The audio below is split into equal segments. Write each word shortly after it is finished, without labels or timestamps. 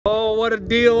what a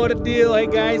deal, what a deal. Hey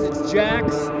guys, it's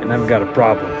Jax, and I've got a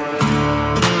problem.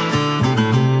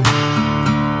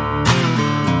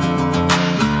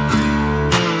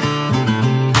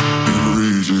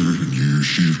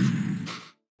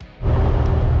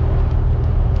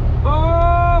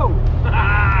 Oh!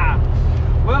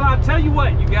 Well, I'll tell you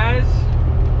what, you guys,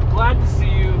 glad to see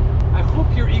you. I hope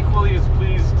you're equally as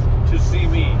pleased to see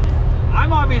me.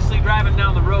 I'm obviously driving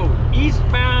down the road,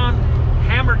 eastbound,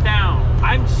 hammered down.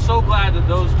 I'm so glad that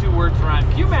those two words rhyme.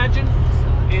 Can you imagine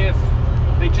if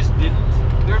they just didn't?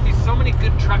 There would be so many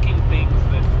good trucking things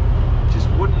that just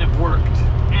wouldn't have worked.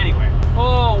 Anyway,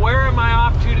 oh, where am I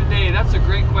off to today? That's a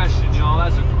great question, y'all.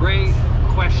 That's a great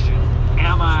question.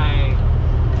 Am I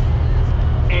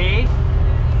A,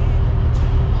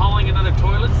 hauling another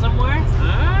toilet somewhere?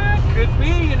 Could be,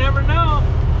 you never know.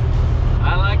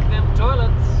 I like them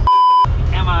toilets.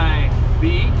 Am I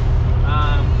B,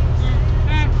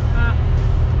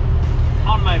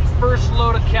 on my first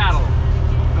load of cattle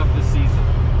of the season?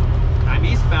 I'm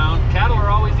eastbound. Cattle are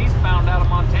always eastbound out of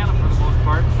Montana for the most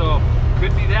part, so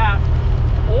could be that.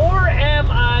 Or am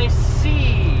I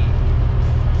C,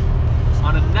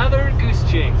 on another goose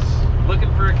chase,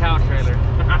 looking for a cow trailer?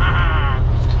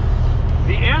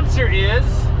 The answer is,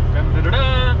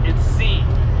 it's C.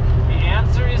 The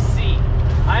answer is C.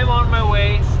 I'm on my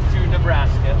way to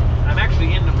Nebraska. I'm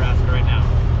actually in Nebraska right now.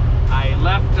 I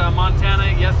left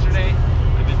Montana yesterday.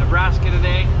 I'm in Nebraska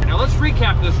today. Now let's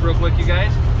recap this real quick, you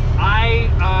guys. I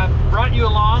brought you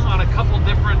along on a couple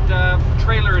different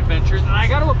trailer adventures, and I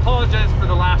got to apologize for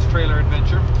the last trailer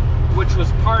adventure, which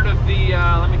was part of the,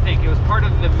 let me think, it was part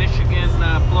of the Michigan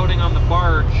floating on the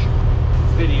barge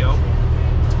video.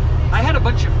 I had a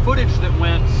bunch of footage that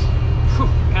went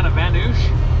kind of vanoosh,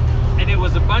 and it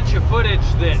was a bunch of footage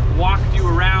that walked you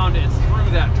around and through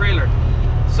that trailer.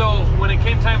 So when it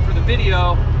came time for the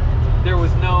video, there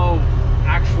was no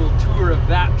actual tour of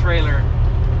that trailer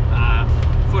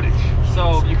footage.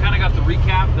 So you kind of got the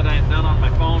recap that I had done on my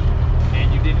phone,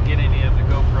 and you didn't get any of the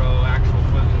GoPro actual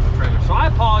footage of the trailer. So I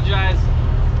apologize.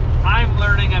 I'm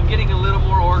learning. I'm getting a little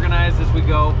more organized as we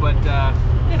go, but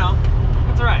you know,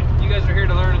 it's all right. You guys are here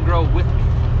to learn and grow with me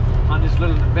on this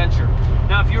little adventure.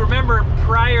 Now, if you remember,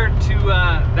 prior to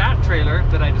that trailer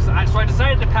that I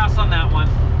decided to pass on that one,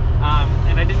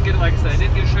 and I didn't get it, like I said, I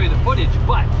didn't get to show you the footage,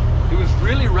 but it was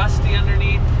really rusty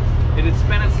underneath. It had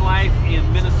spent its life in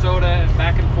Minnesota and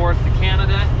back and forth to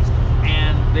Canada,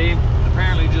 and they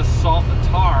apparently just salt the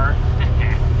tar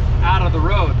out of the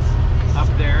roads up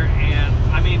there. And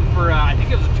I mean, for I think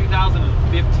it was a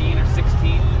 2015 or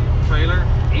 16 trailer,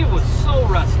 it was so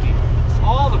rusty.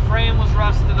 All the frame was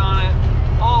rusted on it,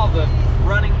 all the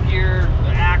running gear,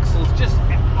 the axles, just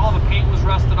all the paint was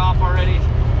rusted off already.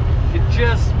 It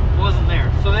just wasn't there.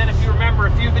 So then, if you remember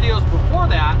a few videos before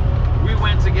that, we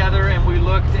went together and we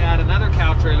looked at another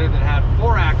cow trailer that had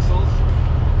 4 axles.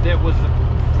 That was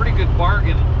a pretty good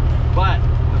bargain, but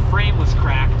the frame was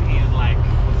cracked in like,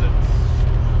 was it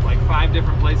like 5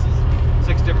 different places?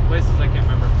 6 different places, I can't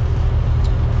remember.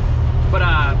 But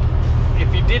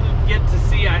if you didn't get to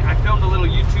see, I filmed a little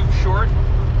YouTube short.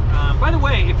 By the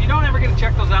way, if you don't ever get to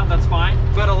check those out, that's fine.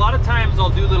 But a lot of times I'll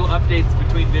do little updates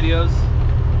between videos.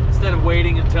 Instead of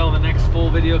waiting until the next full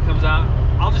video comes out,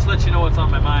 I'll just let you know what's on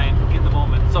my mind in the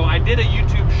moment. So I did a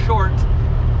YouTube short,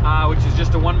 which is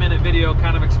just a 1-minute video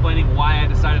kind of explaining why I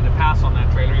decided to pass on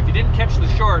that trailer. If you didn't catch the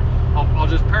short, I'll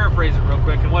just paraphrase it real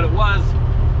quick. And what it was,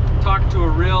 talked to a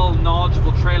real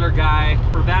knowledgeable trailer guy.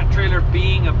 For that trailer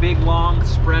being a big, long,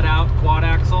 spread out quad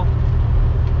axle,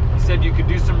 he said you could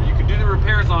do the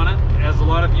repairs on it, as a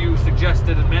lot of you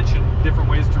suggested and mentioned different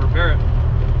ways to repair it.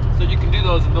 So you can do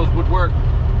those, and those would work.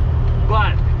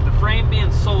 But the frame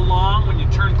being so long, when you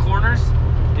turn corners,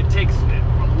 it takes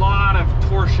a lot of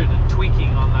torsion and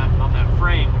tweaking on that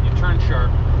frame when you turn sharp.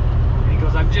 And he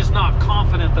goes, I'm just not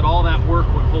confident that all that work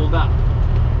would hold up.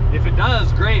 If it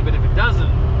does, great, but if it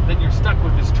doesn't, then you're stuck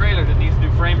with this trailer that needs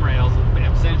new frame rails, and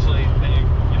essentially then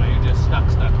you're just stuck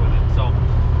with it. So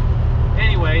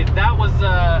anyway, that was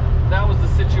the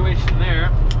situation there.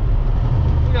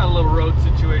 We got a little road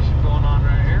situation going on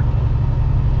right here.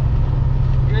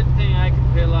 Good thing I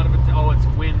can pay a lot of attention. Oh, it's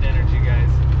wind energy, guys.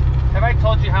 Have I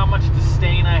told you how much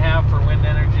disdain I have for wind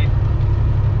energy?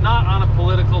 Not on a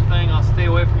political thing, I'll stay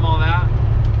away from all that.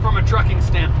 From a trucking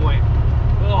standpoint.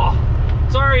 Oh,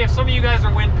 sorry if some of you guys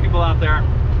are wind people out there.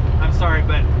 I'm sorry,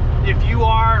 but if you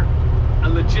are a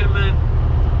legitimate,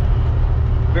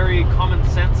 very common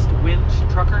sense wind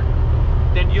trucker,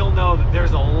 then you'll know that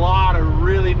there's a lot of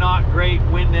really not great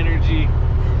wind energy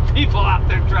people out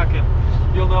there trucking.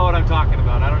 You'll know what I'm talking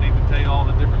about. I don't need to tell you all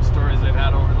the different stories they've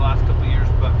had over the last couple of years,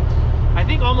 but I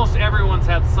think almost everyone's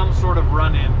had some sort of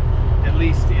run-in, at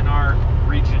least in our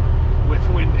region, with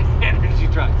wind energy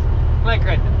trucks, like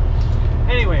right now.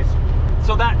 Anyways,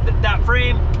 so that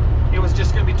frame, it was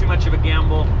just gonna be too much of a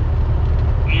gamble,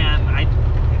 and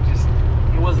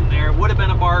it wasn't there. It would have been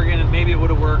a bargain, and maybe it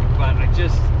would have worked, but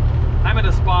I'm at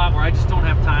a spot where I just don't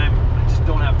have time. I just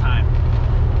don't have time.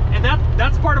 And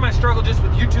that's part of my struggle just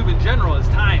with YouTube in general, is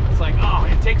time. It's like, oh,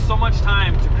 it takes so much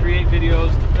time to create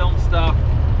videos, to film stuff,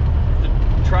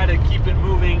 to try to keep it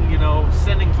moving, you know,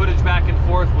 sending footage back and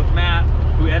forth with Matt,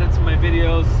 who edits my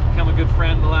videos, become a good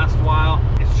friend the last while.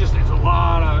 It's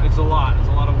a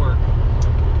lot of work.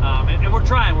 And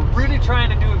we're really trying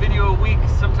to do a video a week.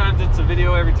 Sometimes it's a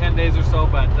video every 10 days or so,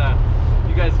 but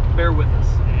you guys bear with us,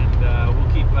 and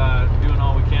we'll keep doing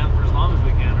all we can for as long as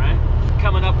we can, right?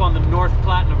 Coming up on the North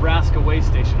Platte, Nebraska way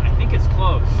station. I think it's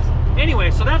closed. Anyway,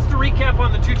 so that's the recap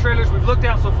on the 2 trailers we've looked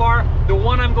at so far. The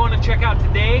one I'm going to check out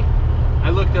today, I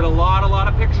looked at a lot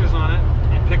of pictures on it,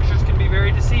 and pictures can be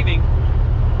very deceiving,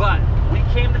 but we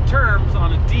came to terms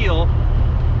on a deal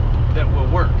that will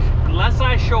work. Unless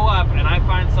I show up and I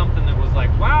find something that was like,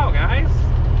 wow, guys,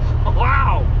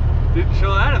 wow, didn't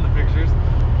show that in the pictures,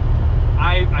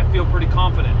 I feel pretty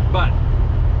confident. But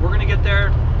we're gonna get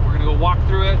there, we're gonna go walk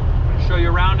through it, I'm gonna show you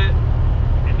around it,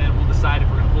 and then we'll decide if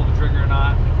we're gonna pull the trigger or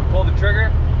not. If we pull the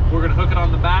trigger, we're gonna hook it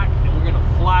on the back, and we're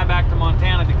gonna fly back to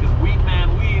Montana, because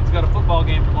Weed's got a football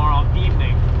game tomorrow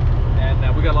evening,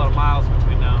 and we got a lot of miles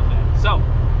between now and then. So,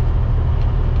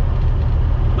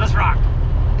 let's rock.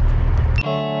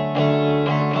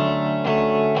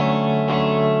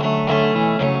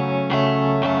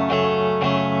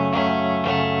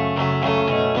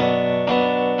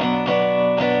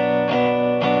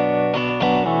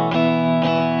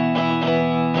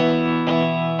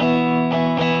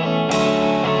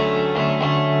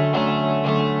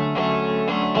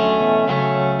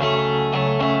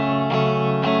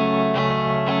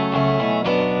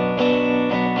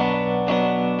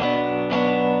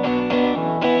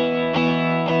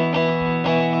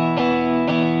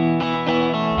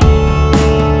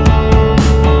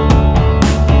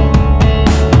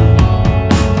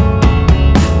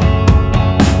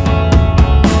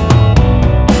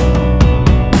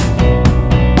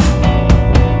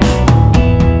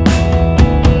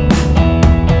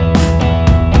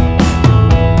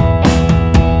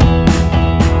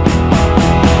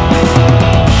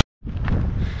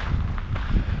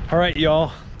 All right,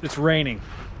 y'all, it's raining.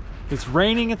 It's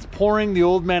raining, it's pouring, the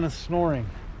old man is snoring.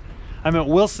 I'm at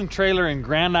Wilson Trailer in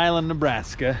Grand Island,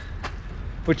 Nebraska,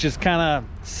 which is kind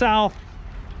of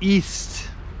southeast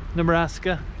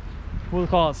Nebraska. We'll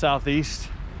call it southeast.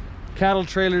 Cattle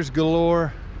trailers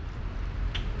galore,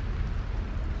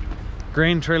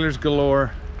 grain trailers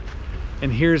galore,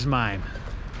 and here's mine.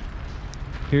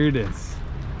 Here it is.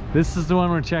 This is the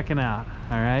one we're checking out,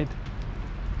 all right?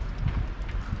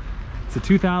 It's a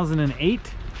 2008,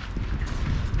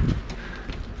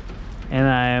 and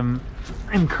I'm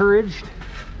encouraged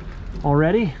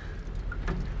already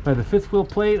by the 5th wheel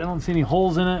plate. I don't see any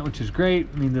holes in it, which is great.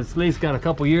 I mean, this at least got a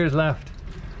couple years left.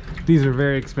 These are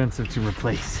very expensive to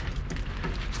replace.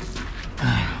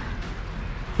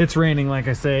 It's raining, like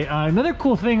I say. Another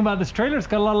cool thing about this trailer, it's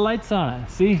got a lot of lights on it.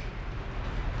 See?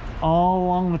 All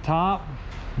along the top.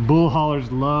 Bull haulers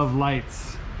love lights.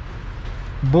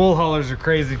 Bull haulers are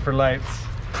crazy for lights.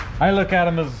 I look at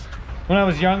them as, when I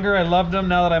was younger, I loved them.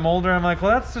 Now that I'm older, I'm like,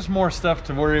 well, that's just more stuff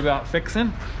to worry about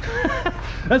fixing.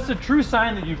 That's the true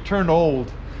sign that you've turned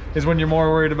old, is when you're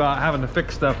more worried about having to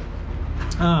fix stuff.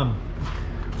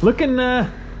 Looking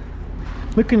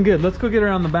good. Let's go get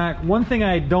around the back. One thing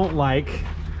I don't like,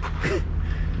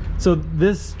 so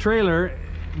this trailer,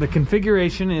 the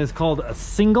configuration is called a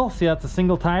single. See, that's a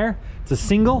single tire. It's a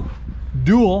single,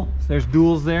 dual. There's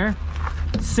duals there.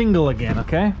 Single again,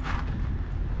 okay?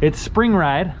 It's spring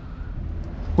ride,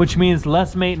 which means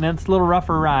less maintenance, a little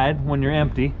rougher ride when you're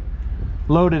empty.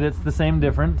 Loaded, it's the same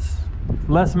difference.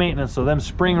 Less maintenance, so them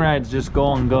spring rides just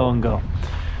go and go and go.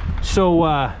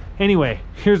 So anyway,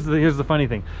 here's the funny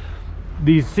thing.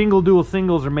 These single dual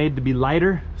singles are made to be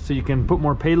lighter, so you can put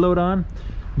more payload on,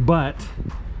 but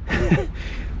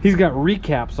he's got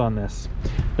recaps on this.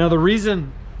 Now the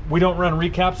reason we don't run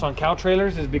recaps on cow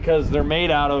trailers is because they're made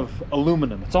out of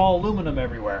aluminum. It's all aluminum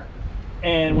everywhere.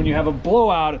 And when you have a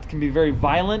blowout, it can be very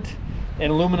violent,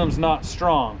 and aluminum's not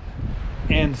strong.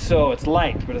 And so it's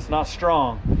light, but it's not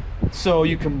strong. So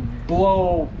you can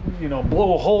blow,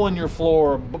 blow a hole in your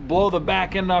floor, blow the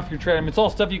back end off your trailer. I mean, it's all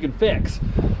stuff you can fix,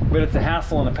 but it's a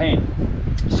hassle and a pain.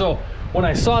 So when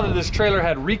I saw that this trailer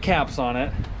had recaps on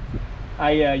it,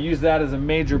 I used that as a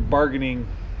major bargaining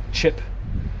chip.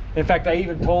 In fact, I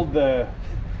even told the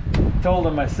told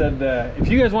them, I said, if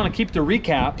you guys want to keep the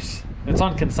recaps, it's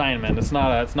on consignment. It's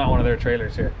not one of their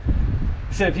trailers here.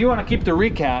 I said, if you want to keep the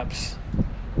recaps,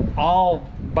 I'll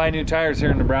buy new tires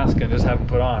here in Nebraska and just have them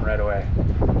put on right away.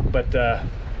 But the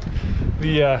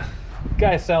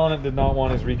guy selling it did not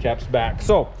want his recaps back.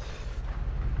 So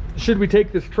should we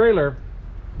take this trailer,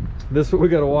 this is what we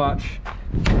got to watch.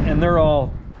 And they're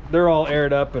all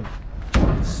aired up and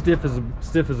stiff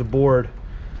as a board.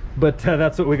 But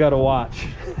that's what we got to watch.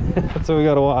 That's what we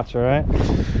got to watch, all right?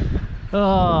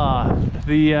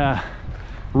 The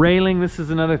railing, this is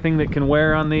another thing that can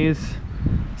wear on these.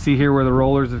 See here where the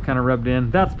rollers have kind of rubbed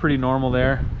in. That's pretty normal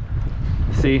there.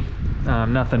 See,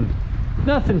 nothing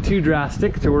too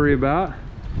drastic to worry about.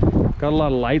 Got a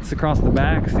lot of lights across the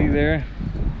back, see there?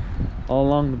 All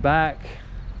along the back.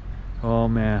 Oh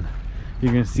man,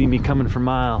 you're gonna see me coming for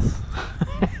miles.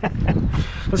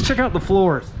 Let's check out the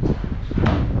floors.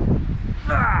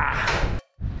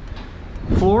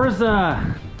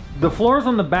 The floors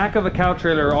on the back of a cow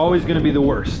trailer are always going to be the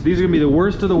worst. These are going to be the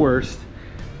worst of the worst.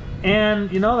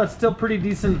 And you know, that's still pretty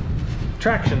decent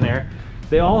traction there.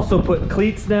 They also put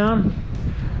cleats down,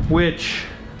 which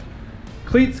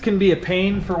cleats can be a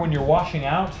pain for when you're washing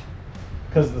out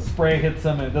because the spray hits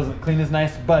them and it doesn't clean as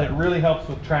nice, but it really helps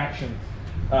with traction.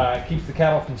 It keeps the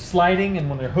cattle from sliding, and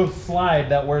when their hoofs slide,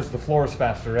 that wears the floors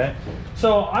faster, right?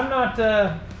 So I'm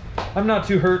not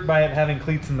too hurt by it having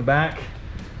cleats in the back.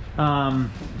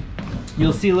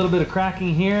 You'll see a little bit of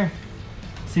cracking here.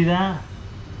 See that?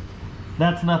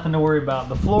 That's nothing to worry about.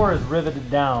 The floor is riveted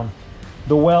down.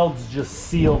 The welds just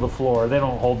seal the floor. They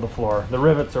don't hold the floor. The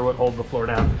rivets are what hold the floor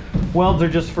down. Welds are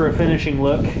just for a finishing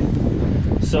look.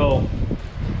 So,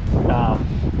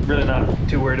 really not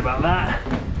too worried about that.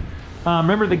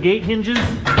 Remember the gate hinges?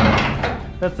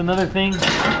 That's another thing.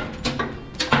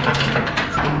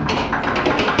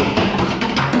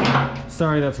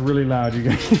 Sorry, that's really loud, you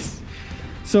guys.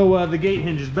 So the gate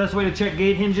hinges, best way to check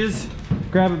gate hinges,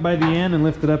 grab it by the end and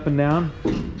lift it up and down.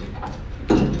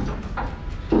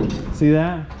 See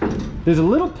that? There's a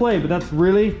little play, but that's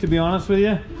really, to be honest with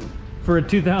you, for a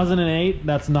 2008,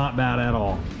 that's not bad at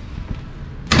all.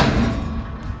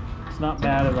 It's not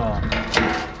bad at all.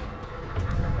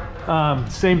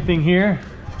 Same thing here.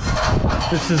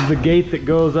 This is the gate that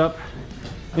goes up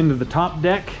into the top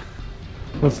deck.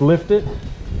 Let's lift it.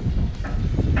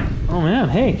 Oh man,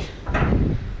 hey,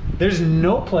 there's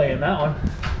no play in that one.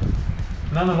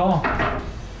 None at all.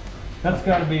 That's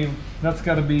been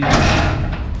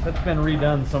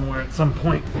redone somewhere at some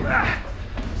point.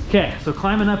 Okay, so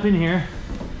climbing up in here,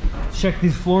 let's check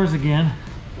these floors again.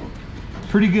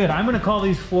 Pretty good. I'm gonna call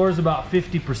these floors about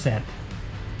 50%.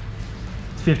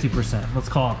 50%, let's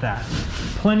call it that.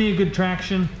 Plenty of good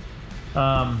traction.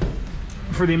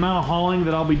 For the amount of hauling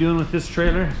that I'll be doing with this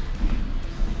trailer,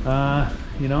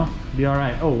 you know, be all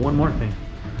right. Oh, one more thing.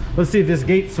 Let's see if this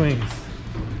gate swings.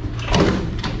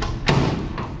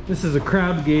 This is a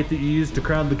crowd gate that you use to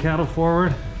crowd the cattle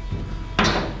forward.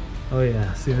 Oh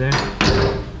yeah, see there?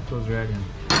 Goes right in.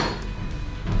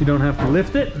 You don't have to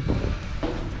lift it.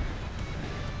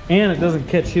 And it doesn't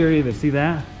catch here either, see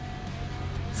that?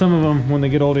 Some of them, when they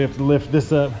get older, you have to lift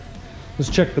this up. Let's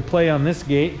check the play on this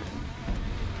gate.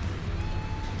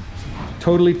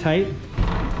 Totally tight.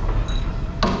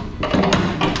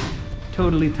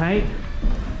 Totally tight.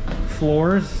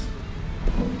 Floors.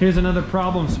 Here's another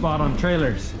problem spot on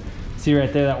trailers. See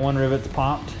right there, that one rivet's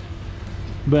popped.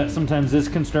 But sometimes this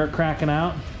can start cracking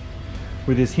out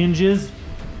with his hinges.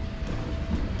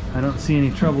 I don't see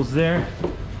any troubles there.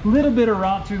 A little bit of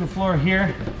rot through the floor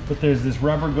here, but there's this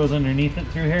rubber goes underneath it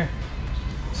through here.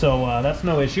 So that's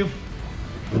no issue.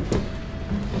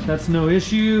 That's no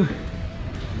issue.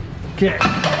 Okay,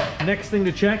 next thing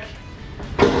to check.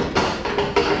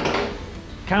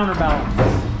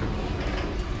 Counterbalance.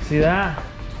 See that?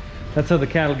 That's how the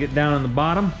cattle get down on the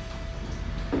bottom.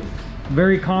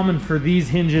 Very common for these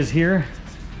hinges here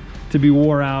to be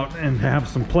wore out and to have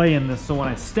some play in this. So when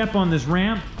I step on this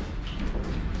ramp,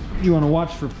 you want to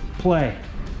watch for play.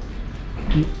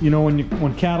 You know,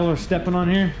 when cattle are stepping on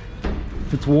here,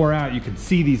 if it's wore out, you can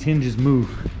see these hinges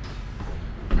move.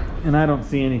 And I don't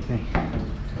see anything.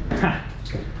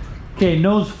 Okay,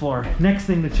 nose floor. Next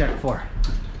thing to check for.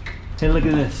 Hey, look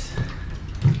at this.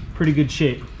 Pretty good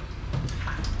shape.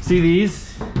 See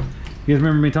these? You guys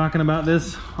remember me talking about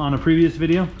this on a previous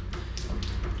video?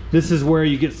 This is where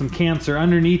you get some cancer.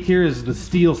 Underneath here is the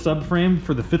steel subframe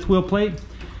for the fifth wheel plate.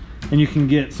 And you can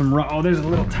get some raw, oh, there's a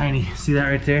little tiny, see that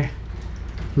right there?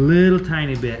 Little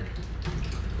tiny bit.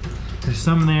 There's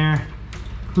some there.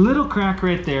 Little crack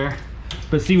right there.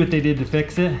 But see what they did to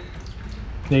fix it?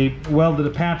 They welded a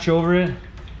patch over it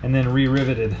and then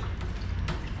re-riveted.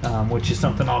 which is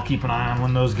something I'll keep an eye on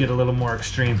when those get a little more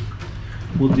extreme.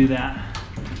 We'll do that.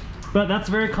 But that's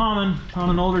very common on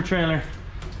an older trailer.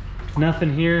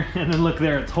 Nothing here, and then look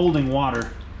there, it's holding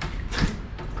water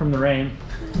from the rain.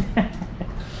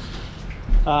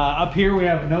 Up here we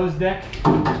have a nose deck.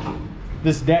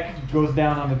 This deck goes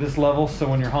down onto this level, so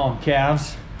when you're hauling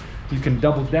calves, you can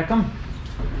double deck them.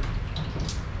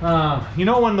 You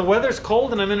know, when the weather's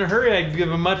cold and I'm in a hurry, I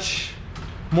give a much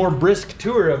more brisk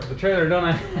tour of the trailer, don't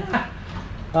I?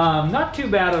 Not too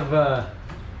bad of,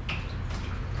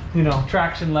 you know,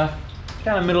 traction left.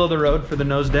 Kind of middle of the road for the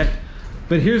nose deck.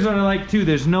 But here's what I like too.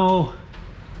 There's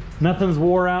nothing's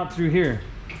wore out through here.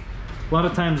 A lot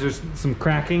of times there's some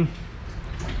cracking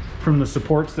from the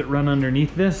supports that run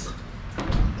underneath this.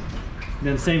 And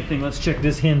then same thing, let's check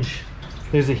this hinge.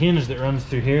 There's a hinge that runs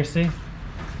through here, see?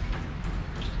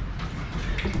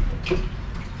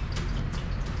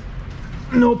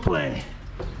 No play.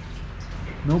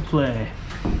 No play.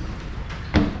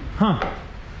 Huh.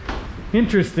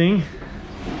 Interesting.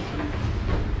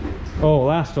 Oh,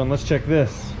 last one, let's check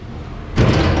this.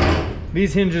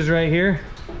 These hinges right here,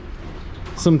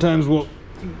 sometimes will,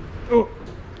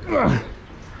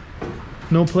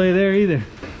 no play there either.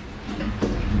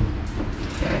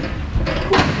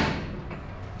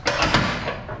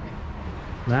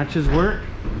 Latches work.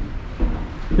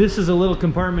 This is a little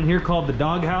compartment here called the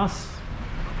doghouse.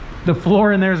 The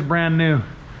floor in there is brand new,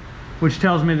 which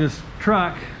tells me this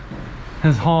truck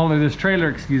has hauled, or this trailer,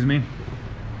 excuse me,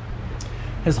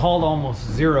 has hauled almost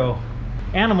 0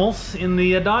 animals in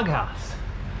the doghouse.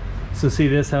 So see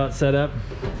this, how it's set up?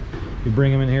 You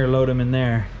bring them in here, load them in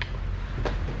there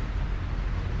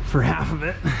for half of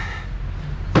it.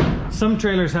 Some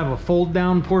trailers have a fold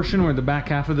down portion where the back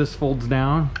half of this folds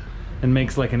down and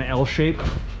makes like an L shape,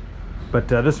 but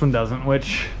this one doesn't,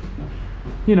 which,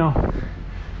 you know,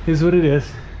 is what it is.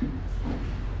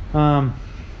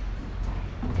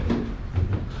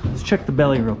 Let's check the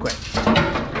belly real quick.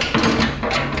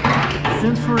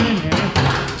 Since we're in here,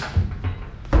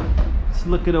 let's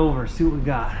look it over, see what we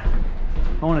got.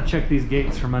 I want to check these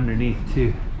gates from underneath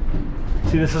too.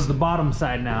 See, this is the bottom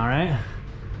side now, right?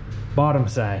 Bottom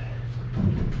side.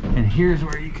 And here's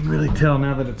where you can really tell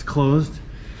now that it's closed.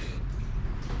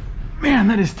 Man,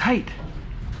 that is tight.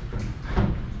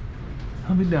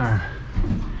 I'll be darned.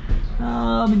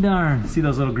 I'll be darned. See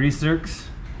those little grease zerks?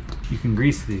 You can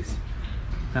grease these.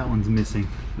 That one's missing,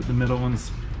 but the middle one's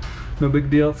no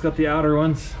big deal. It's got the outer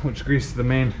ones, which grease the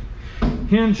main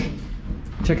hinge.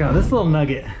 Check out this little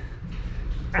nugget.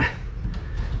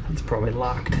 It's probably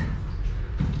locked.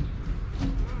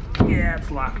 Yeah, it's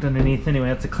locked underneath. Anyway,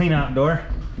 that's a clean out door.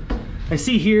 I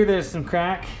see here there's some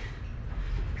crack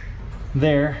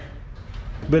there.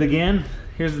 But again,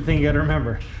 here's the thing you gotta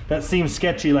remember. That seems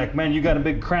sketchy, like, man, you got a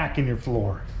big crack in your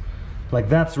floor. Like,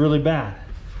 that's really bad.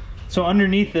 So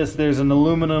underneath this, there's an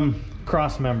aluminum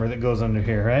cross member that goes under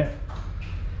here, right?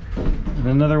 And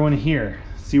another one here.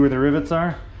 See where the rivets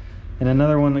are? And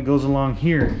another one that goes along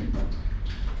here.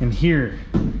 And here.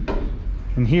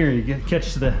 And here, you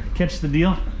catch the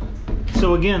deal?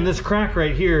 So again, this crack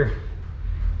right here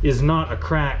is not a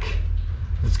crack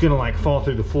that's gonna like fall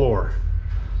through the floor.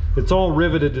 It's all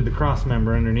riveted to the cross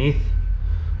member underneath.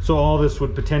 So all this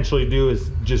would potentially do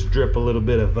is just drip a little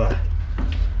bit of the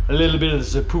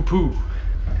poo-poo.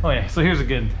 Oh yeah, so here's a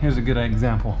good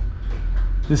example.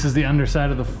 This is the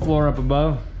underside of the floor up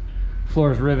above.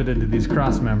 Floor is riveted to these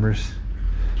cross members.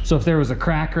 So if there was a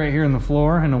crack right here in the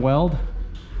floor and a weld,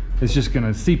 it's just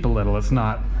gonna seep a little. It's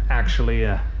not actually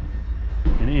an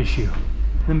issue.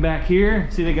 Then back here,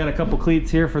 see they got a couple cleats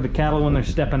here for the cattle when they're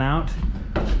stepping out,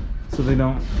 so they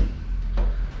don't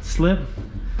slip.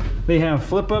 They have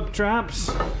flip up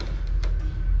traps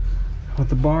with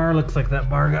the bar. Looks like that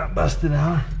bar got busted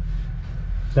out.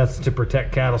 That's to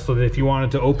protect cattle, so that if you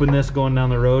wanted to open this going down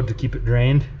the road to keep it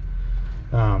drained,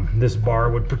 this bar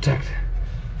would protect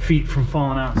feet from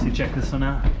falling out. See, check this one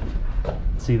out.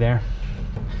 See there?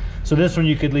 So this one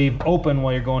you could leave open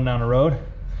while you're going down the road.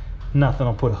 Nothing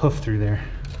will put a hoof through there.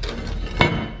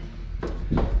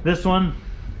 This one,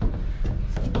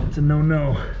 it's a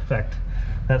no-no. In fact,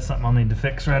 that's something I'll need to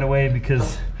fix right away,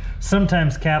 because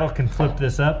sometimes cattle can flip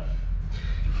this up.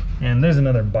 And there's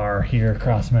another bar here,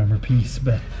 cross member piece,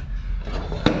 but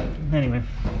anyway,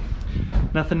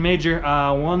 nothing major.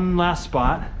 One last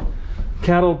spot.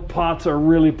 Cattle pots are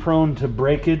really prone to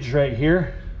breakage right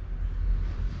here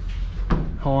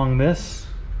along this,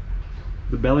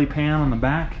 the belly pan on the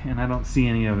back, and I don't see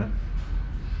any of it.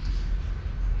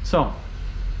 So,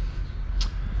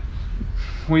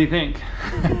 what do you think?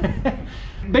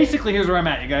 Basically, here's where I'm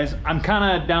at, you guys. I'm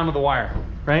kind of down to the wire,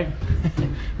 right?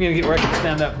 I'm gonna get where I can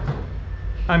stand up.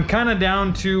 I'm kind of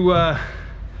down to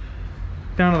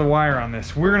the wire on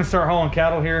this. We're gonna start hauling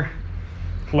cattle here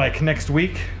like next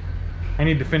week. I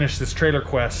need to finish this trailer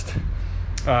quest.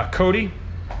 Cody,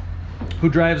 who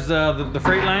drives the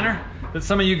Freightliner, that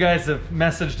some of you guys have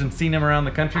messaged and seen him around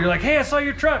the country. You're like, hey, I saw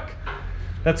your truck.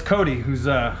 That's Cody, who's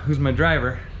my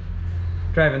driver,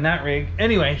 driving that rig.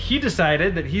 Anyway, he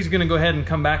decided that he's gonna go ahead and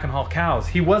come back and haul cows.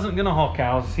 He wasn't gonna haul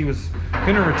cows. He was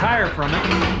gonna retire from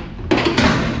it.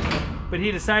 But he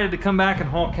decided to come back and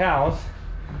haul cows,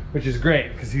 which is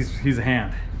great because he's a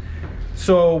hand.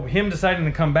 So him deciding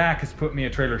to come back has put me a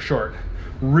trailer short.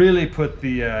 Really put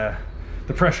the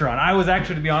pressure on. I was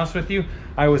actually, to be honest with you,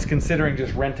 I was considering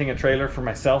just renting a trailer for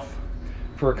myself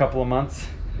for a couple of months,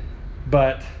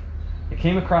 but I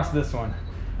came across this one,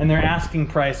 and their asking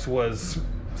price was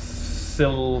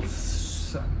still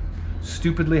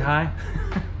stupidly high.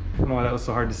 I don't know why that was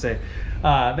so hard to say. The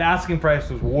asking price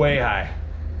was way high.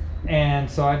 And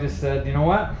so I just said, you know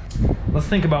what? Let's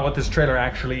think about what this trailer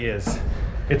actually is.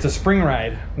 It's a spring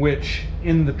ride, which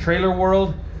in the trailer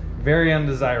world, very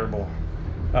undesirable.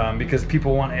 Because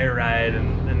people want air ride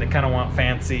and they kind of want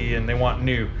fancy and they want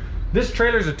new. This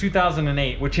trailer's a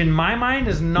 2008, which in my mind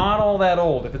is not all that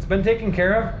old. If it's been taken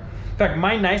care of, in fact,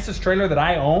 my nicest trailer that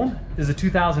I own is a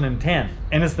 2010,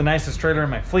 and it's the nicest trailer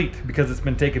in my fleet because it's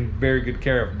been taken very good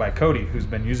care of by Cody, who's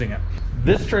been using it.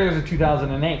 This trailer's a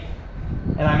 2008,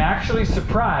 and I'm actually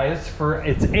surprised for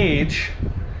its age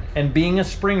and being a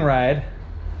spring ride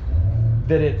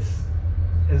that it's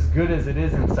as good as it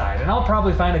is inside. And I'll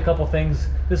probably find a couple things.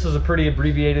 This was a pretty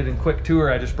abbreviated and quick tour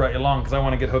I just brought you along because I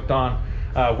want to get hooked on.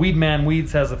 Weedman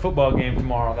Weeds has a football game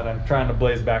tomorrow that I'm trying to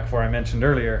blaze back for, I mentioned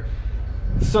earlier.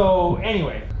 So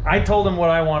anyway, I told him what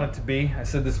I want it to be. I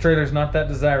said, this trailer's not that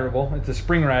desirable. It's a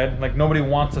spring ride. Like, nobody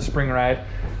wants a spring ride.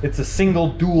 It's a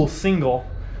dual single,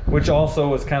 which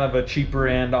also is kind of a cheaper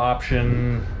end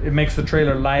option. It makes the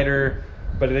trailer lighter,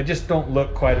 but they just don't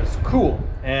look quite as cool.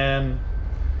 And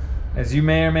as you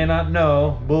may or may not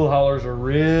know, bull haulers are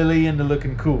really into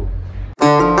looking cool.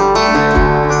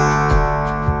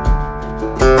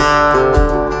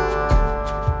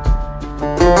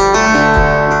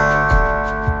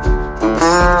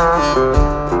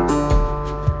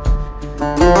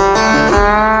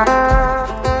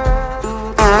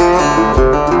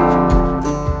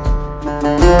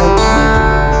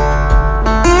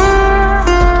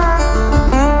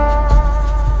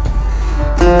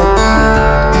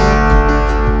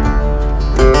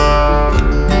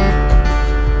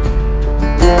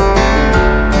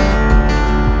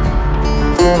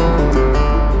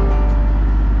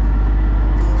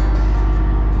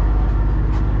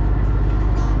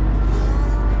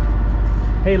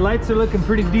 Hey, lights are looking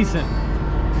pretty decent.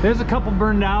 There's a couple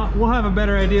burned out. We'll have a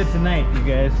better idea tonight, you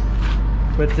guys.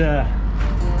 But,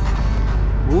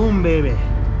 boom, baby.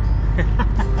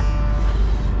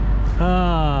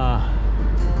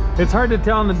 It's hard to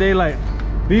tell in the daylight.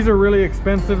 These are really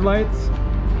expensive lights.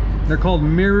 They're called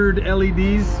mirrored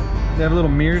LEDs. They have little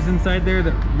mirrors inside there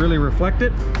that really reflect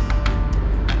it.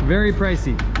 Very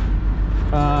pricey.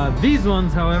 These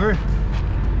ones, however,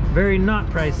 very not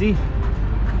pricey.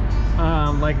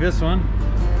 Like this one.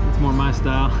 It's more my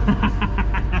style.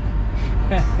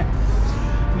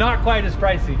 Not quite as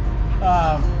pricey.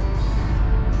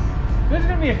 There's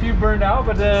gonna be a few burned out,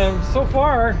 but so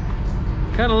far,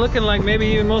 kind of looking like maybe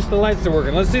even most of the lights are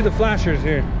working. Let's see the flashers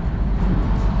here.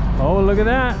 Oh, look at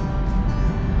that.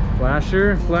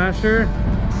 Flasher, flasher.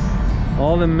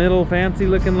 All the middle fancy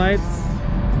looking lights,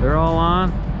 they're all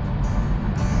on.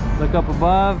 Look up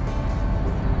above.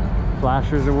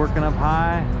 Flashers are working up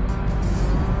high.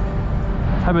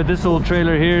 How about this old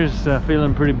trailer here is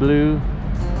feeling pretty blue.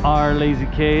 R Lazy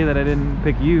K that I didn't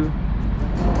pick you.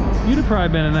 You'd have probably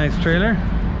been a nice trailer.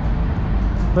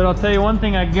 But I'll tell you one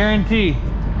thing I guarantee.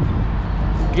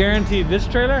 Guaranteed this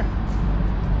trailer,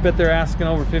 bet they're asking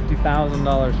over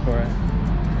 $50,000 for it.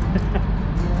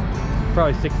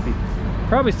 Probably 60.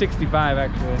 Probably 65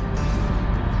 actually.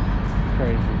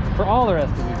 Crazy. For all the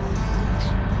rest of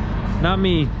these. Not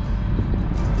me.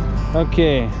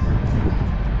 Okay.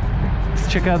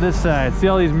 Check out this side. See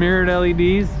all these mirrored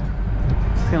LEDs?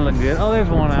 It's gonna look good. Oh, there's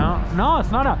one out. No, it's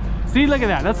not out. See, look at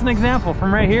that. That's an example.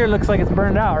 From right here, it looks like it's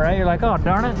burned out, right? You're like, oh,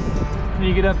 darn it. And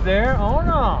you get up there. Oh,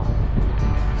 no.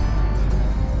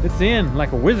 It's in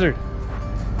like a wizard.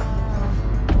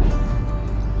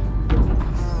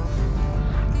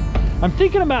 I'm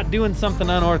thinking about doing something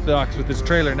unorthodox with this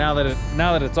trailer now that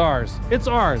it's ours. It's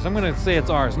ours. I'm gonna say it's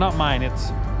ours, not mine.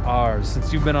 It's ours,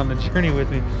 since you've been on the journey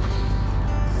with me.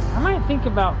 I might think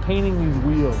about painting these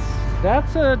wheels.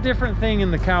 That's a different thing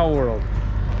in the cow world.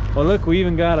 Well, look, we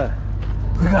got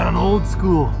an old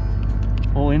school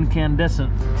Oh,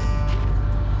 incandescent.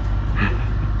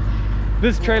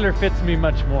 This trailer fits me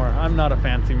much more. I'm not a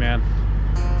fancy man,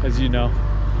 as you know.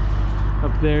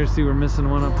 Up there, see we're missing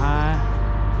one up high.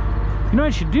 You know what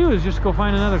I should do is just go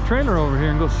find another trailer over here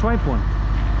and go swipe one.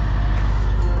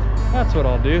 That's what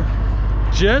I'll do.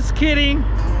 Just kidding.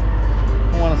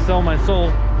 I want to sell my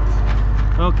soul.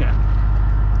 Okay.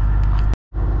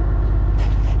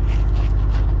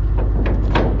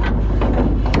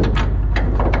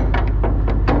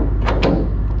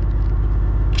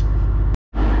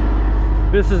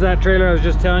 This is that trailer I was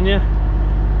just telling you.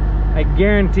 I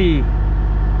guarantee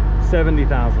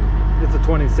 70,000. It's a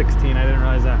 2016. I didn't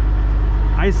realize that.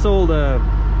 I sold a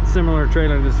similar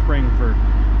trailer this spring for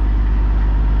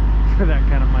that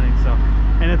kind of money. So,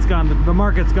 and it's gone. The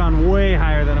market's gone way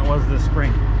higher than it was this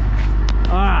spring.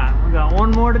 All right, we got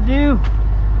one more to do.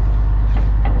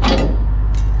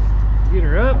 Get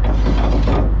her up.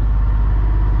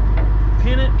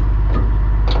 Pin it.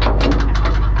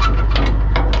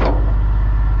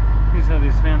 Here's how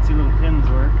these fancy little pins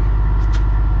work.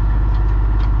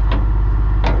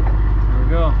 There we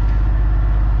go.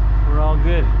 We're all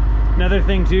good. Another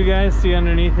thing too, guys, see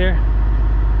underneath here?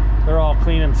 They're all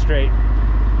clean and straight.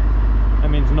 That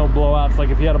means no blowouts. Like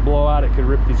if you had a blowout, it could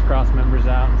rip these cross members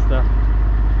out and stuff.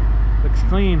 Looks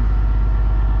clean.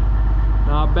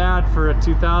 Not bad for a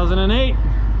 2008.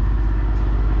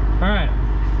 All right.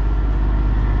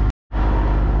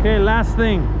 Okay, last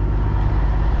thing.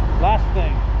 Last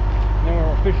thing. Then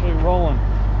we're officially rolling.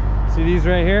 See these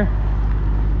right here?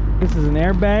 This is an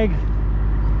airbag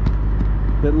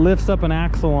that lifts up an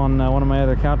axle on one of my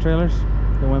other cow trailers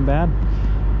that went bad.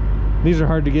 These are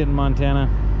hard to get in Montana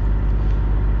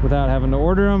without having to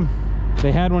order them.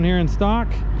 They had one here in stock,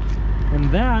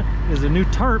 and that is a new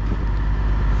tarp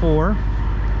for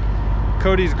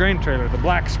Cody's grain trailer, the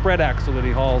black spread axle that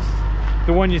he hauls.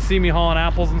 The one you see me hauling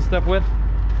apples and stuff with.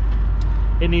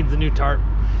 It needs a new tarp.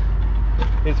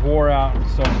 It's wore out,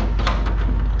 so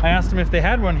I asked them if they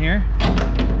had one here.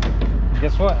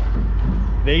 Guess what?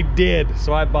 They did,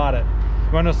 so I bought it.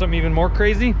 You wanna know something even more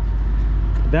crazy?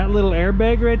 That little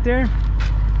airbag right there,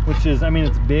 which is, I mean,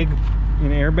 it's big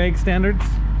in airbag standards,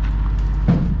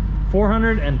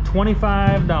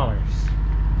 $425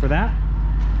 for that.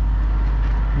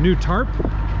 New tarp,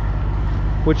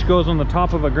 which goes on the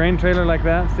top of a grain trailer like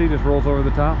that. See, just rolls over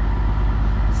the top.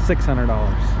 $600.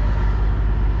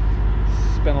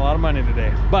 Spent a lot of money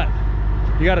today, but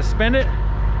you got to spend it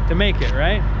to make it,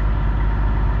 right?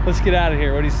 Let's get out of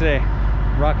here. What do you say?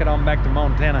 Rock it on back to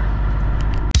Montana.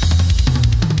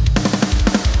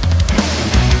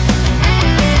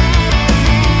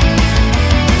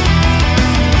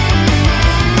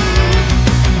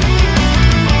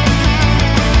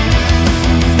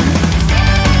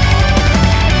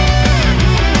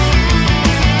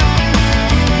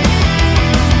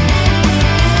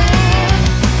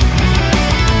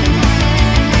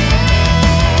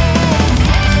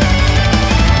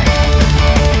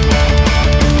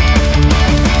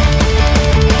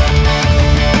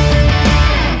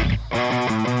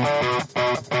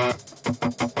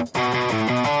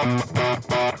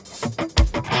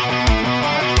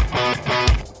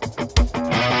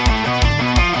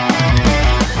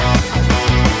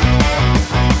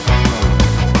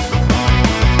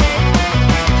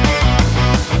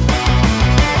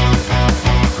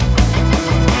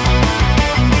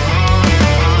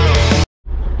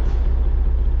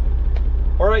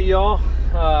 Y'all,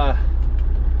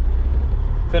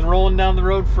 been rolling down the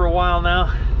road for a while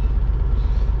now.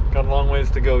 Got a long ways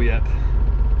to go yet,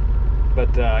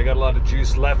 but I got a lot of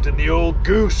juice left in the old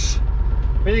goose.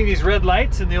 I think these red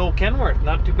lights in the old Kenworth,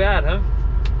 not too bad, huh?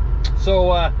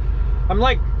 So I'm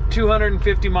like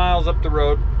 250 miles up the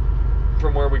road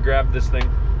from where we grabbed this thing.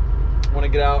 I want to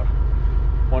get out,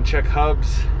 want to check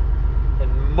hubs,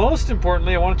 and most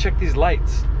importantly, I want to check these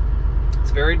lights.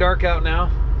 It's very dark out now.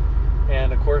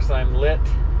 And of course I'm lit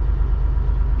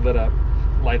up,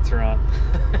 lights are on.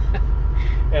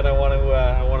 And I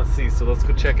want to see, so let's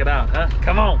go check it out, huh?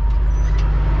 Come on.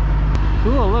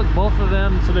 Cool, look, both of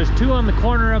them. So there's two on the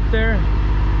corner up there.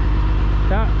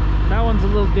 That one's a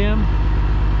little dim,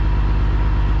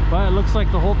 but it looks like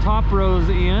the whole top row's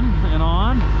in and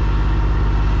on.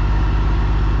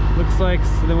 Looks like,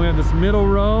 so then we have this middle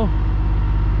row.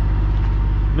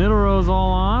 Middle row's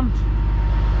all on.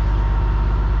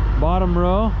 Bottom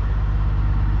row,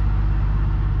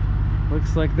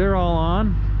 looks like they're all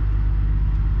on.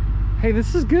 Hey,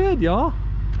 this is good, y'all.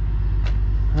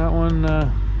 That one,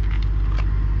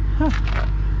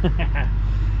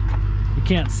 you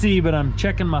can't see, but I'm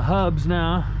checking my hubs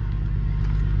now.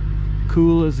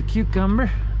 Cool as a cucumber.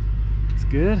 It's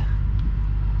good.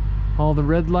 All the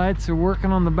red lights are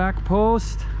working on the back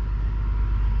post.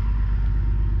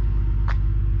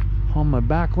 All my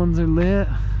back ones are lit.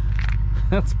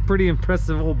 That's a pretty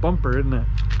impressive old bumper, isn't it?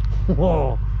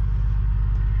 Whoa.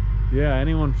 Yeah,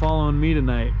 anyone following me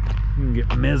tonight, you can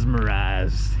get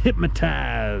mesmerized,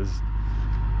 hypnotized.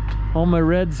 All my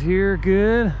reds here,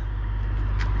 good.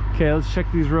 Okay, let's check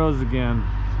these rows again.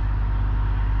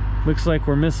 Looks like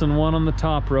we're missing one on the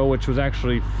top row, which was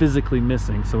actually physically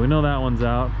missing, so we know that one's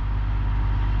out.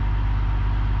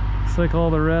 Looks like all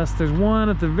the rest. There's one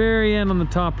at the very end on the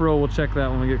top row. We'll check that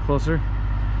when we get closer.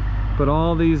 But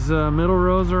all these middle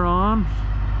rows are on.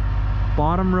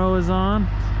 Bottom row is on.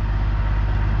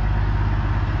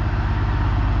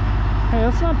 Hey,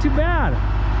 that's not too bad.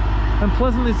 I'm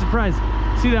pleasantly surprised.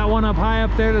 See that one up high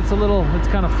up there? That's a little, it's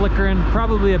kind of flickering.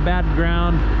 Probably a bad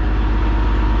ground.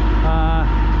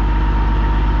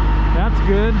 That's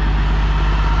good.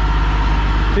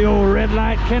 The old red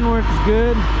light Kenworth is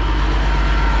good.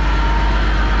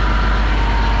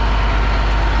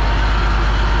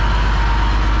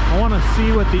 I want to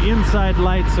see what the inside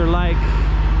lights are like.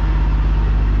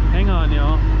 Hang on,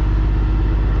 y'all.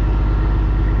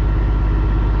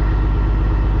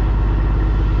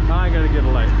 I gotta get a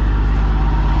light.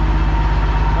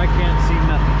 I can't see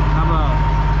nothing. How about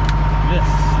this?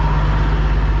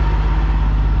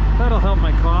 That'll help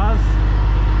my cause.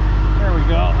 There we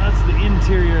go. That's the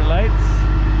interior lights.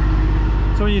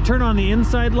 So when you turn on the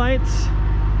inside lights,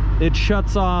 it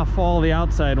shuts off all the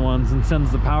outside ones and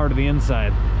sends the power to the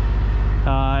inside.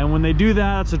 And when they do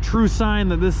that, it's a true sign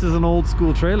that this is an old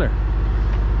school trailer.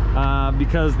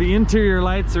 Because the interior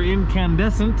lights are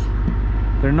incandescent.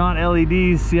 They're not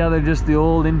LEDs. See how they're just the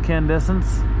old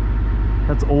incandescents?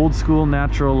 That's old school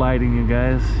natural lighting, you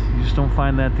guys. You just don't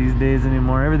find that these days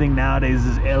anymore. Everything nowadays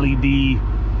is LED,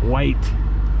 white,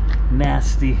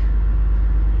 nasty.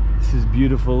 This is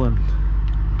beautiful and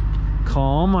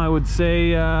calm, I would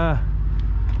say.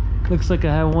 Looks like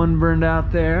I have one burned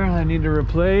out there. I need to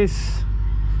replace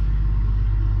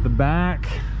the back.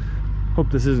 Hope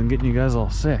this isn't getting you guys all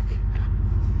sick.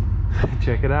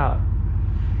 Check it out.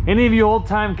 Any of you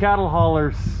old-time cattle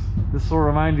haulers, this will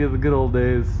remind you of the good old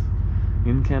days.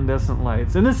 Incandescent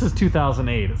lights. And this is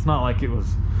 2008. It's not like it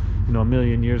was, you know, a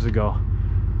million years ago.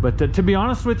 But to be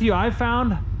honest with you, I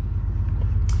found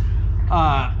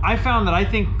that I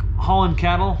think hauling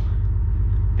cattle,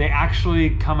 they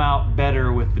actually come out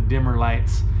better with the dimmer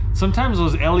lights. Sometimes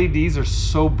those LEDs are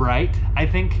so bright, I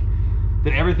think,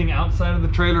 that everything outside of the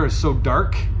trailer is so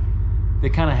dark, they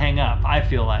kind of hang up, I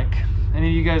feel like. Any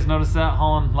of you guys notice that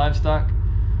hauling livestock?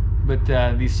 But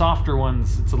these softer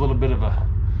ones, it's a little bit of a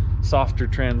softer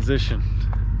transition.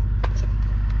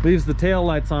 Leaves the tail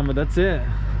lights on, but that's it.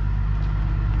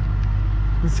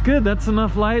 It's good. That's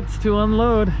enough lights to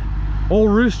unload.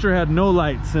 Old Rooster had no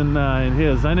lights in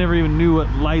his. I never even knew what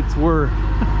lights were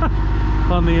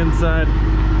on the inside.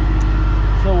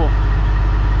 So we'll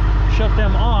shut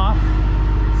them off.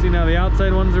 See, now the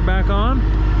outside ones are back on.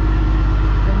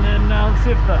 And then now let's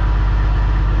see if the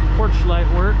porch light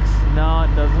works. No,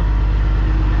 it doesn't.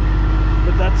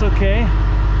 But that's okay.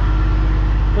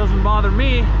 Doesn't bother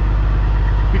me,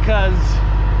 because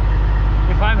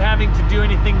if I'm having to do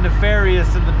anything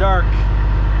nefarious in the dark,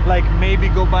 like maybe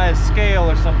go buy a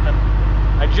scale or something,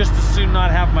 I just as soon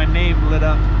not have my name lit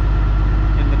up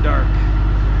in the dark.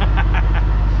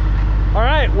 All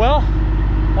right, well,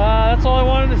 that's all I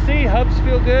wanted to see. Hubs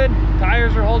feel good,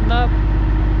 tires are holding up,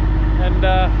 and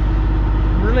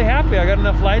I'm really happy. I got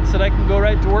enough lights that I can go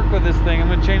right to work with this thing. I'm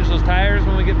gonna change those tires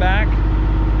when we get back.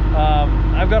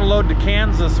 I've got to load to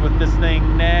Kansas with this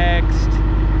thing next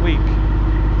week.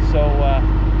 So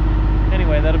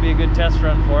anyway, that'll be a good test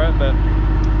run for it, but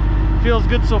feels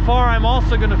good so far. I'm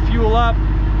also going to fuel up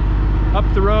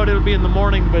the road. It'll be in the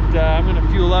morning, but I'm going to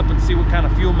fuel up and see what kind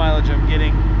of fuel mileage I'm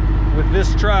getting with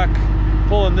this truck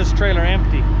pulling this trailer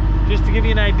empty. Just to give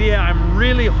you an idea, I'm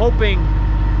really hoping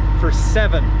for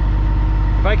 7.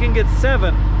 If I can get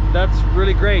 7, that's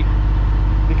really great,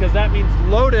 because that means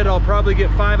loaded I'll probably get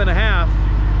 5.5,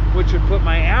 which would put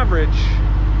my average,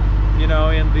 you know,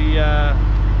 in the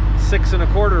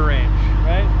 6.25 range,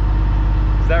 right?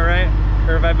 Is that right?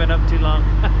 Or have I been up too long?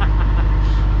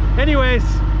 Anyways,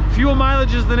 fuel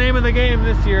mileage is the name of the game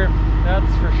this year,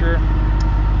 that's for sure.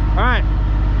 All right,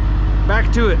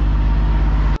 back to it.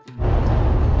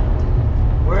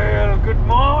 Well, good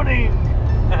morning.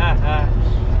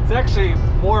 It's actually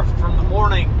morphed from the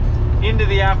morning into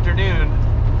the afternoon,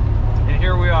 and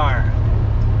here we are,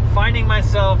 finding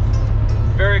myself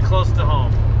very close to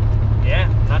home. Yeah,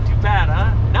 not too bad,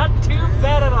 huh? Not too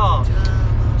bad at all.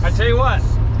 I tell you what,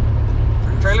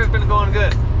 the trailer's been going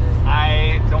good.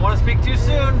 I don't want to speak too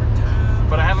soon,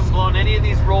 but I haven't blown any of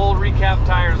these rolled recap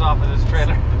tires off of this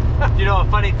trailer. You know, a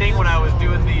funny thing, when I was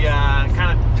doing the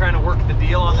kind of trying to work the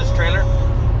deal on this trailer,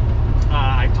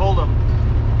 I told him,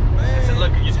 I said,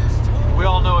 look, we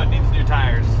all know it needs new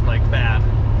tires, like bad.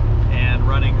 And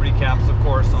running recaps, of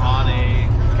course, on a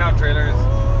cow trailer is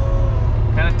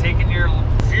kind of taking your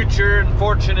future and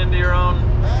fortune into your own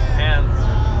hands,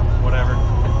 whatever.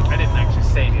 I didn't actually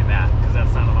say any of that because that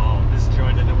sounded all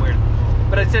disjointed and weird.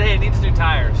 But I said, hey, it needs new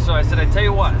tires. So I said, I tell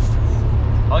you what,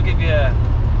 I'll give you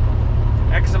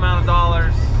X amount of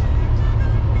dollars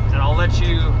and I'll let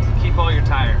you keep all your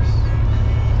tires.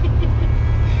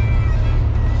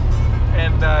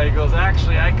 And he goes,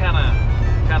 actually, I kind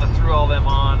of threw all them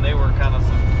on. They were kind of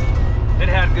it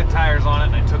had good tires on it,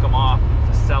 and I took them off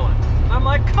to sell it. And I'm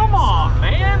like, come on,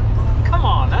 man. Come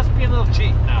on, that's being a little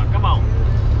cheap now, come on.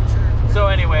 So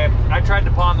anyway, I tried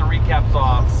to pawn the recaps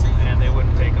off, and they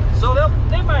wouldn't take them. So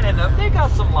they might end up, they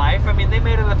got some life. I mean, they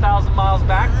made it 1,000 miles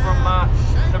back from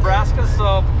Nebraska,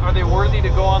 so are they worthy to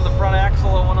go on the front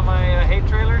axle of one of my hay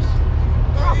trailers?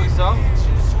 Probably so,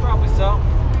 probably so.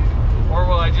 Or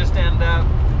will I just end up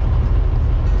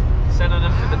sending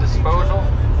them to the disposal?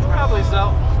 Probably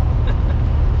so.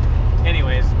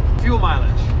 Anyways, fuel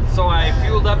mileage. So I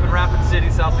fueled up in Rapid City,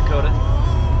 South Dakota,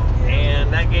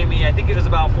 and that gave me, I think it was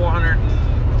about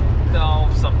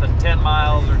 10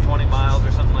 miles or 20 miles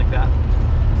or something like that.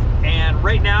 And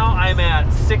right now I'm at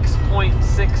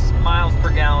 6.6 miles per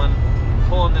gallon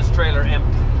pulling this trailer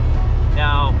empty.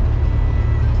 Now,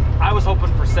 I was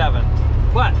hoping for 7.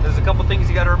 But there's a couple things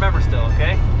you got to remember still,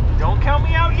 okay? Don't count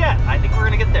me out yet. I think we're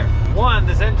going to get there. One,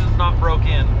 this engine's not broke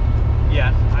in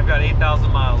yet. I've got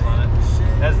 8,000 miles on it.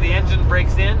 As the engine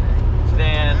breaks in,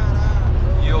 then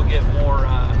you'll get more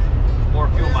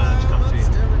fuel mileage come to you.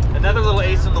 Another little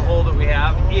ace in the hole that we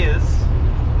have is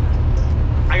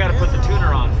I got to put the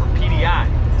tuner on for PDI,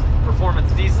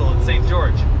 Performance Diesel in St.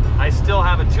 George. I still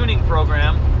have a tuning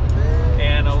program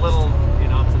and a little, you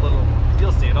know, it's a little,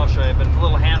 you'll see it, I'll show you, but it's a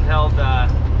little handheld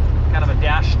kind of a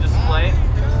dash display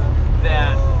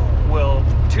that will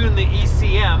tune the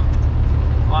ECM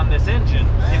on this engine,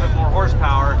 give it more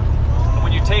horsepower. And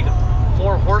when you take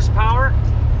more horsepower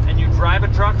and you drive a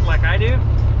truck like I do,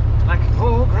 like,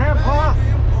 oh, Grandpa,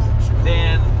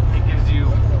 then it gives you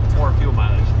more fuel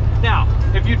mileage. Now,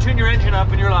 if you tune your engine up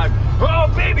and you're like, oh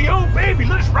baby,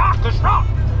 let's rock,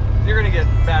 you're gonna get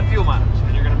bad fuel mileage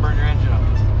and you're gonna burn your engine up.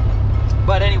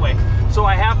 But anyway, so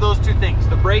I have those two things,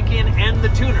 the break-in and the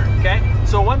tuner, okay?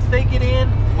 So once they get in,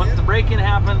 once the break-in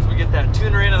happens, we get that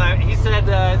tuner in, and he said,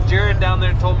 Jared down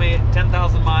there told me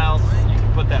 10,000 miles, you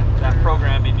can put that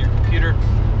program in your computer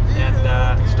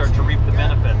and start to reap the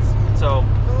benefits. So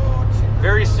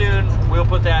very soon, we'll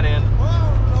put that in.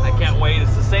 I can't wait.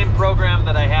 It's the same program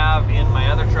that I have in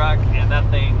my other truck, and that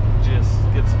thing just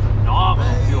gets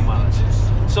phenomenal fuel mileage.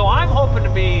 So I'm hoping to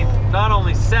be not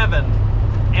only 7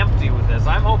 empty with this,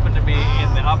 I'm hoping to be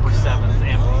in the upper 7s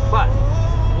empty, but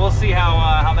we'll see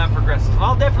how that progresses. And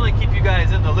I'll definitely keep you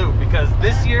guys in the loop, because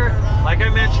this year, like I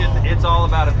mentioned, it's all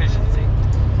about efficiency.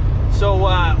 So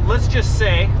let's just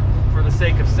say, for the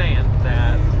sake of saying,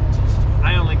 that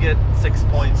I only get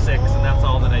 6.6 and that's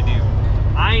all that I do.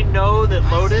 I know that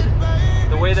loaded,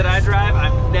 the way that I drive,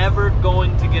 I'm never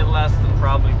going to get less than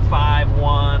probably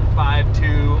 5.1,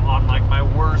 5.2 on like my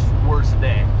worst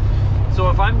day. So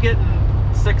if I'm getting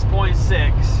 6.6,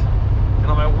 and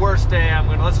on my worst day, I'm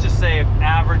gonna, let's just say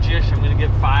average-ish, I'm gonna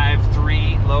get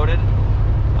 5.3 loaded.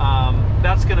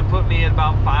 That's gonna put me at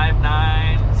about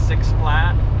 5.9, 6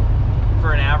 flat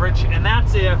for an average, and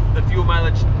that's if the fuel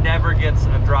mileage never gets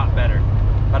a drop better.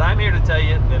 But I'm here to tell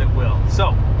you that it will.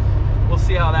 So we'll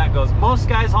see how that goes. Most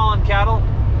guys hauling cattle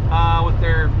with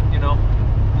their, you know,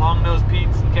 long-nosed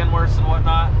Pete's and Kenworths and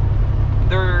whatnot,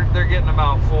 they're getting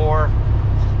about 4.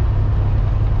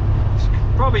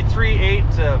 Probably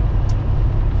 3.8 to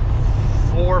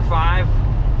 4.5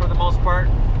 for the most part.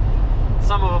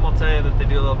 Some of them will tell you that they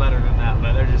do a little better than that,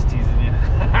 but they're just teasing you.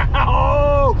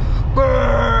 Oh,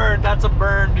 burn! That's a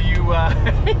burn to you,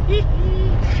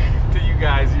 to you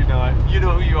guys. You know it. You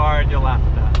know who you are, and you'll laugh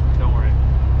at that. Don't worry.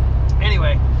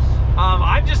 Anyway,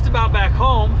 I'm just about back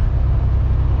home,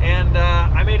 and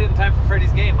I made it in time for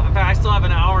Freddy's game. In fact, I still have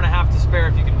an hour and a half to spare,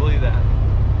 if you can believe that.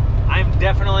 I'm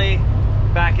definitely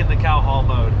back in the cow haul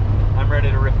mode. I'm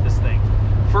ready to rip this thing.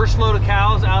 First load of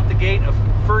cows out the gate,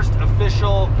 first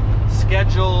official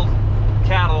scheduled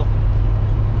cattle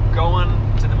going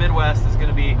to the Midwest is going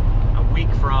to be a week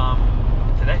from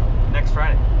today, next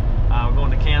Friday. We're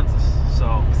going to Kansas,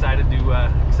 so excited to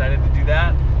do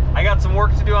that. I got some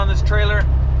work to do on this trailer.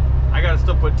 I got to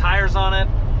still put tires on it.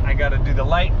 I got to do the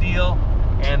light deal,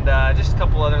 and just a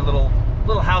couple other little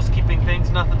little housekeeping things,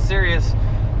 nothing serious.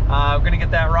 We're gonna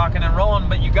get that rocking and rolling.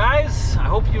 But you guys, I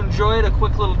hope you enjoyed a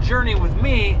quick little journey with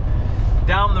me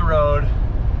down the road.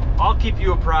 I'll keep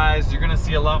you apprised. You're gonna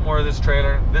see a lot more of this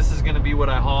trailer. This is gonna be what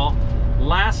I haul.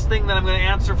 Last thing that I'm gonna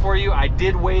answer for you, I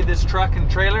did weigh this truck and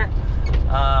trailer.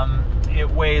 It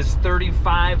weighs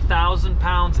 35,000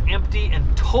 pounds empty and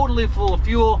totally full of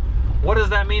fuel. What does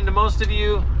that mean to most of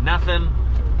you? Nothing.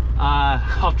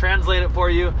 I'll translate it for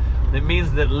you. That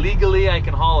means that legally I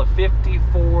can haul a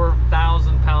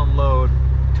 54,000 pound load,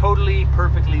 totally,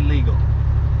 perfectly legal.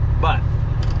 But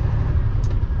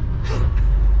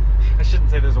I shouldn't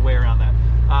say there's a way around that.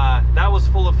 That was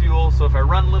full of fuel, so if I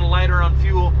run a little lighter on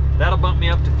fuel, that'll bump me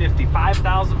up to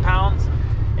 55,000 pounds.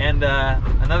 And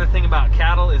another thing about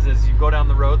cattle is as you go down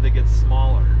the road, they get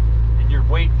smaller and your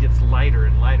weight gets lighter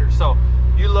and lighter. So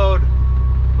you load,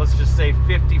 let's just say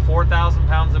 54,000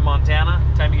 pounds in Montana.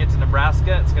 By the time you get to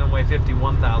Nebraska, it's gonna weigh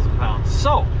 51,000 pounds.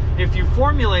 So if you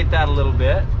formulate that a little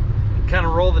bit, kind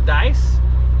of roll the dice,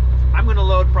 I'm gonna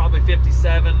load probably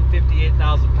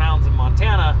 58,000 pounds in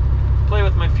Montana, play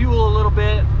with my fuel a little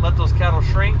bit, let those cattle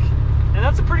shrink, and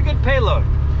that's a pretty good payload.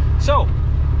 So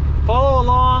follow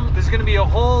along. There's gonna be a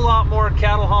whole lot more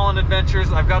cattle hauling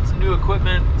adventures. I've got some new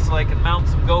equipment so I can mount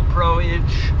some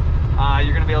GoPro-age.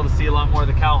 You're gonna be able to see a lot more of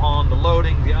the cow hauling, the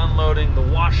loading, the unloading, the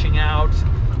washing out,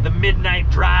 the midnight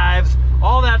drives,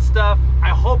 all that stuff. I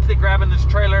hope that grabbing this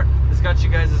trailer has got you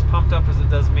guys as pumped up as it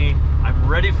does me. I'm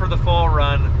ready for the fall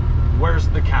run. Where's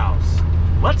the cows?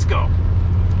 Let's go.